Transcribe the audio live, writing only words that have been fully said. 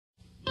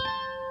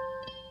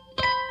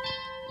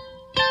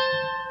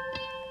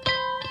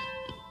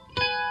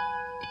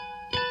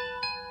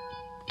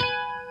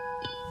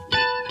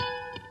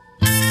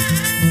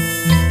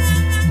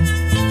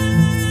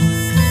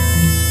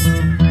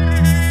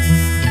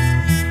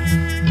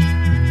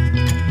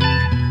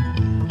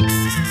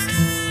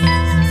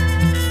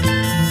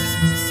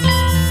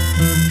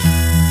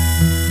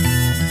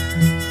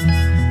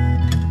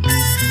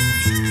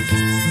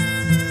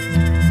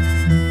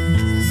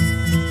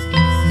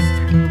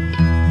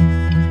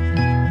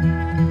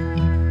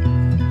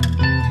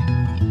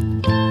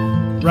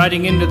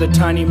riding into the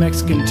tiny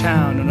Mexican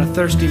town on a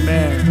thirsty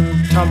mare,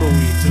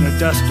 tumbleweeds, and a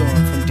dust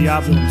storm from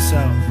Diablo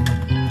himself.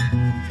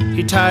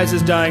 He ties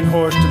his dying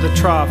horse to the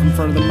trough in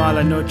front of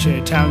the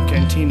Noche town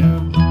cantina,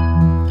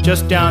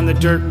 just down the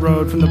dirt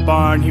road from the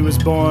barn he was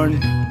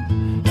born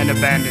and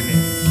abandoning.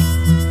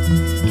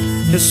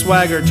 His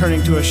swagger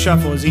turning to a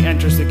shuffle as he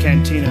enters the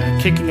cantina,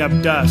 kicking up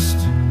dust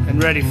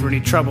and ready for any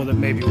trouble that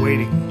may be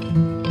waiting.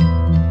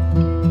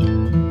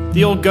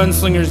 The old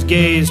gunslinger's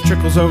gaze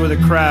trickles over the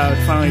crowd,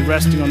 finally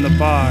resting on the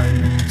bar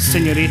and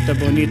Señorita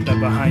Bonita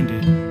behind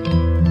it.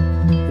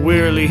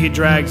 Wearily he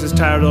drags his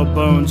tired old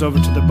bones over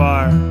to the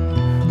bar,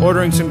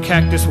 ordering some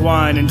cactus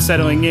wine and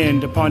settling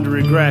in to ponder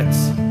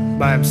regrets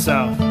by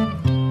himself.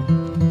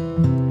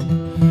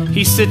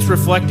 He sits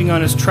reflecting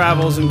on his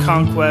travels and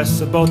conquests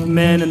of both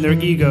men and their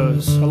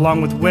egos,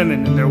 along with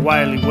women and their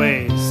wily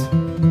ways,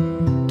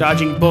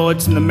 dodging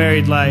bullets in the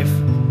married life,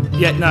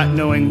 yet not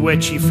knowing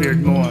which he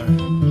feared more.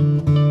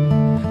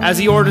 As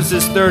he orders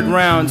his third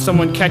round,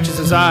 someone catches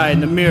his eye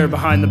in the mirror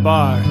behind the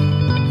bar.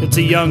 It's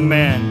a young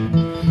man,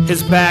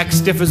 his back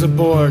stiff as a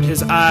board,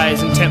 his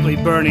eyes intently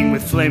burning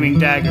with flaming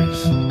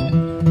daggers,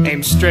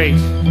 aimed straight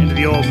into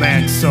the old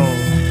man's soul.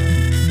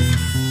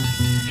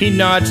 He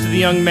nods to the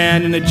young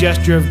man in a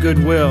gesture of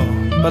goodwill,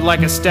 but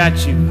like a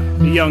statue,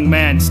 the young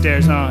man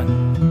stares on.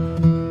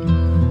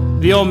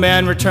 The old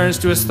man returns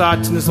to his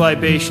thoughts and his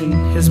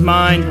libation, his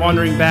mind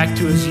wandering back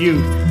to his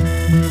youth,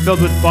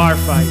 filled with bar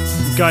fights,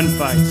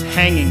 gunfights,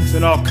 hangings,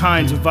 and all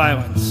kinds of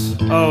violence.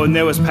 Oh, and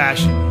there was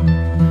passion,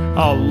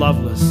 all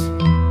loveless.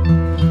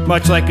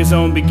 Much like his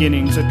own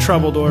beginnings, a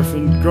troubled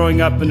orphan,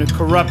 growing up in a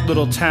corrupt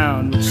little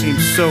town which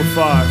seems so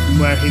far from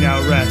where he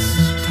now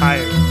rests,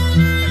 tired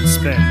and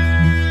spent.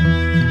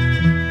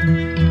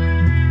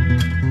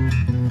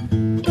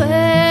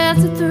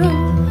 Blasted through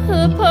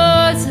the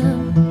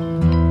poison,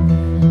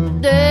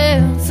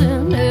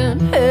 dancing in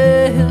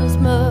hell's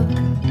mud,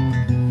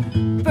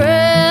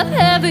 breath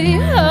heavy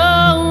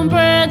on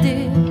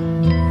brandy,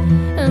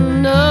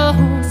 and no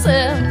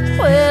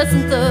southwest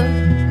and third.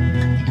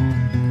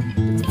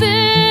 His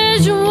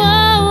vision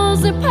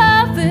was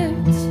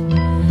imperfect,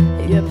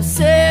 your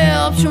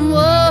perception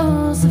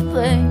was a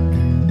blank.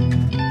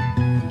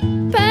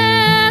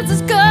 Past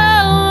his goal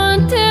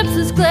and tips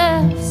his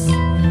glass,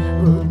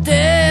 will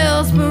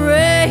desperation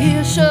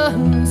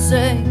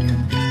sink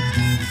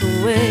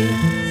away.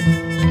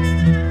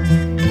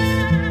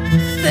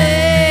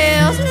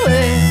 Fails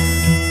away.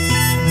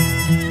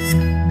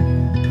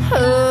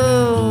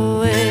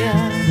 Oh,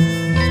 yeah.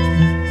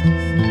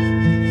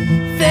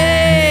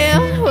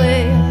 Fails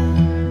away.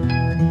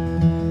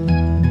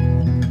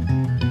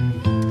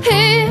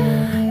 He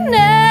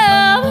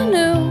never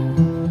knew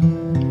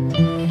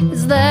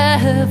his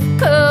life would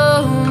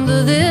come to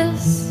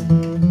this,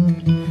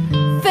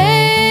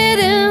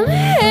 fading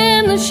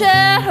in the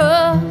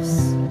shadows,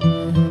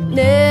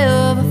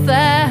 never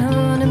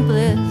finding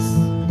bliss.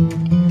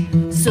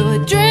 So he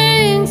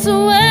drinks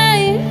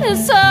away his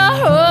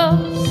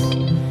sorrows,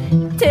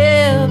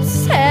 tips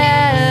his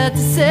hat to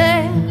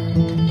say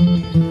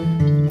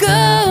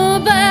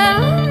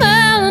goodbye,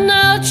 my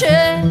Noche,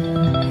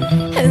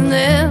 and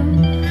then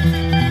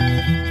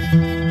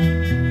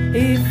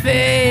he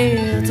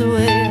fades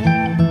away.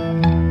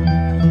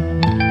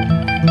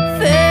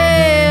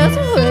 Fades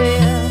away.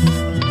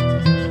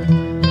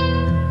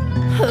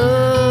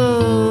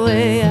 Oh,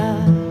 yeah.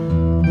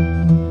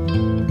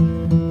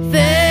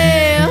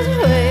 Fades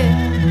away.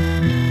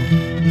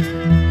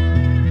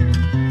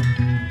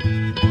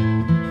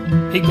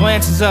 He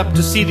glances up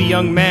to see the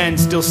young man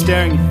still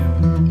staring at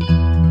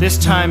him. This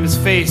time his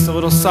face a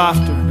little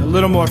softer and a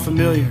little more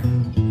familiar.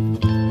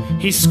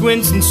 He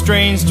squints and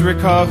strains to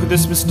recall who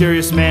this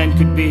mysterious man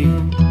could be,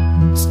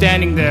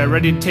 standing there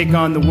ready to take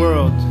on the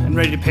world and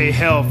ready to pay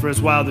hell for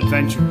his wild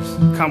adventures,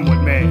 come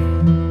what may.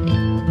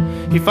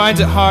 He finds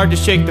it hard to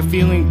shake the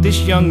feeling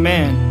this young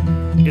man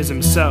is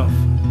himself.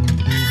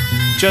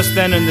 Just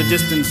then in the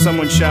distance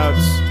someone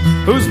shouts,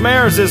 "Whose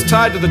mares is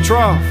tied to the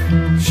trough?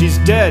 She's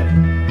dead."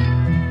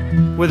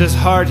 With his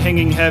heart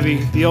hanging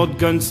heavy, the old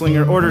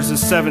gunslinger orders his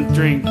seventh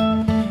drink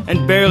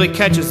and barely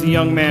catches the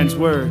young man's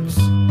words.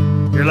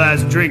 "Your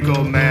last drink,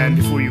 old man,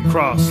 before you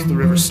cross the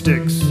river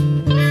Styx."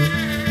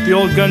 The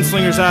old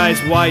gunslinger's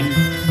eyes widen,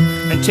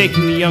 and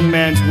taking the young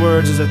man's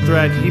words as a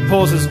threat, he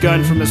pulls his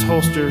gun from his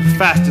holster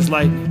fast as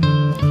lightning.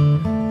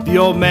 The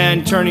old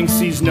man turning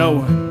sees no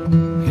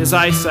one, his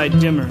eyesight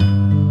dimmer.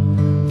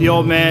 The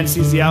old man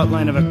sees the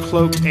outline of a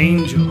cloaked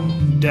angel,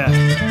 Death.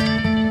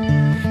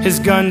 His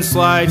gun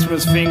slides from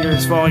his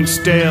fingers, falling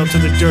stale to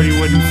the dirty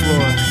wooden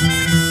floor.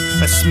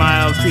 A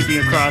smile creeping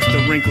across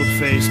the wrinkled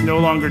face, no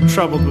longer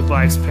troubled with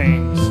life's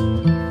pains.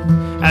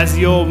 As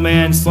the old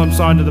man slumps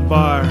onto the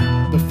bar,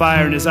 the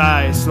fire in his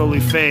eyes slowly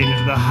fades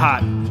into the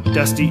hot,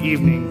 dusty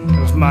evening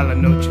of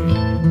Noche.